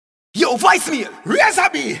Yo, voicemail, Razor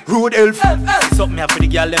B, Road Elf. Something me up for the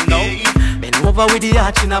girl them now. Bend over with the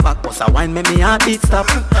arch in a back, bust a wine, make me heart beat stop.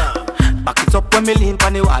 Back it up when me lean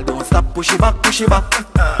pon the wall, don't stop, push it back, push it back.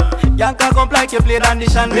 Yanka come like you played on the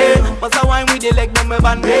chandelier. Bust a wine with the leg, them me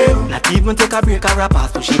band. Not even take a break or a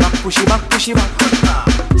pass, push it back, push it back, push it back.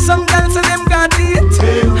 Some girls say them got it,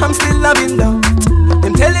 I'm still loving them.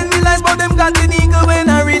 Them telling me lies, but them got the nigga when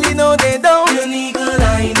I really know they don't. You nigga,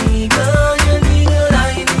 I nigga.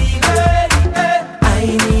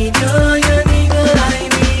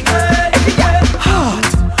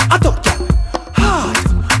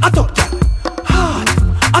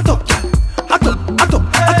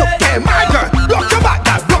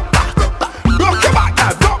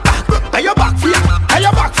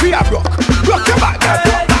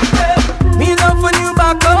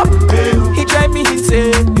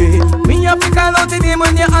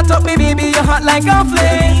 When you hot up, me baby, you hot like a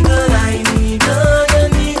flame. I need you, you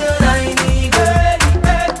nigga, I need you.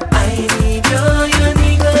 I need you, you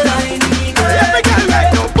nigga, I need you. Every girl right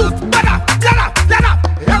now, boom, bada, blada, blada.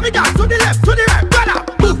 Every girl to the left, to the right, bada,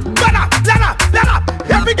 boom, bada, blada, blada.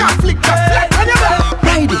 Every girl flick the flat on your back.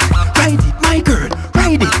 Ride it, my girl,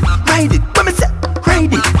 ride it. When me say,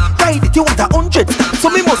 ride it, you want 100 stars, so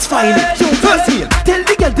me must find it. Yo, first meal, tell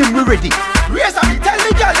the girl them we ready. Razor B, tell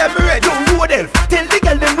the girl them we ready. Yo, Road Elf, tell the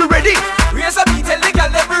girl them we ready. Razor B, tell the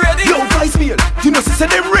girl them we ready. Yo, voicemail, you know she say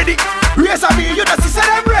them ready. Razor B, you know she say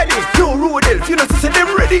them ready. Yo, Road Elf, you know she say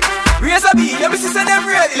them ready. Razor B, you know she say them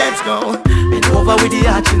ready. Let's go. Bend over with the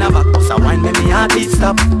arch in a back, bust a wine, make me heart beat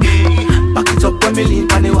stop. Back it up when me lean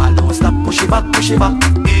pon the wall, don't stop, push it back, push it back.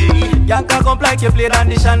 Yanka come like you played on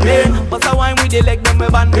the chandelier. Bust a wine with the leg, them me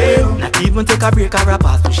band. Not even take a break or a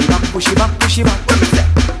pass, push it back, push it back, push it back. When me say,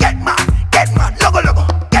 get mad, logo,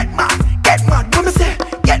 get mad. When me say,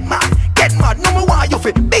 get mad, no more why you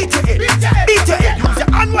fit beat your head. Use your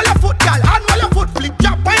hand while your foot, girl, hand while your foot flick,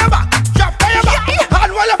 jump on your back,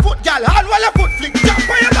 hand while your foot, girl, hand while your foot flick, jump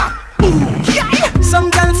on your back. Some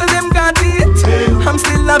girls say them got it, I'm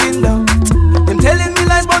still loving them. Them telling me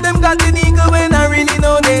lies, but them got the nigga when I really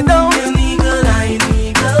know they don't. You nigga, I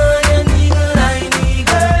nigga, you nigga, I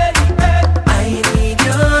nigga. I need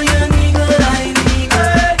you, you nigga, I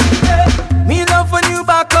nigga. Me love when you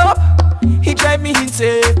back up, he drive me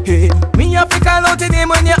insane. Me have to call out the name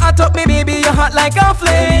when you hot up, me baby, you hot like a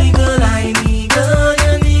flame. Nigga, I nigga,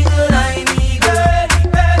 you nigga, I nigga.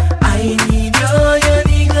 I need you, you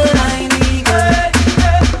nigga, I nigga.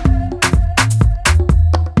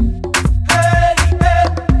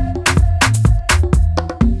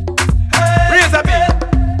 Razor B,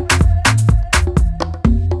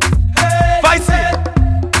 voicemail,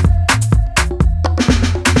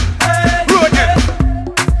 Road Elf.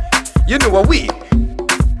 You know what we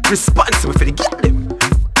responsible for the girl them.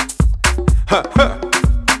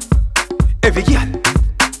 Every girl,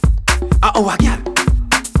 our girl,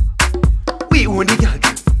 we own the girl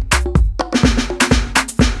them.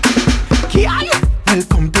 Girl,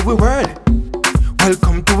 welcome to the world.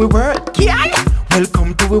 Welcome to the world. Girl,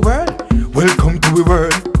 welcome to the world. Welcome to the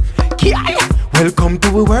world. Girl, welcome to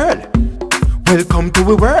the world. Welcome to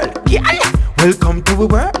the world. Girl, welcome to the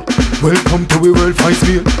world. Welcome to the world.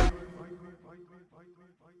 Voicemail.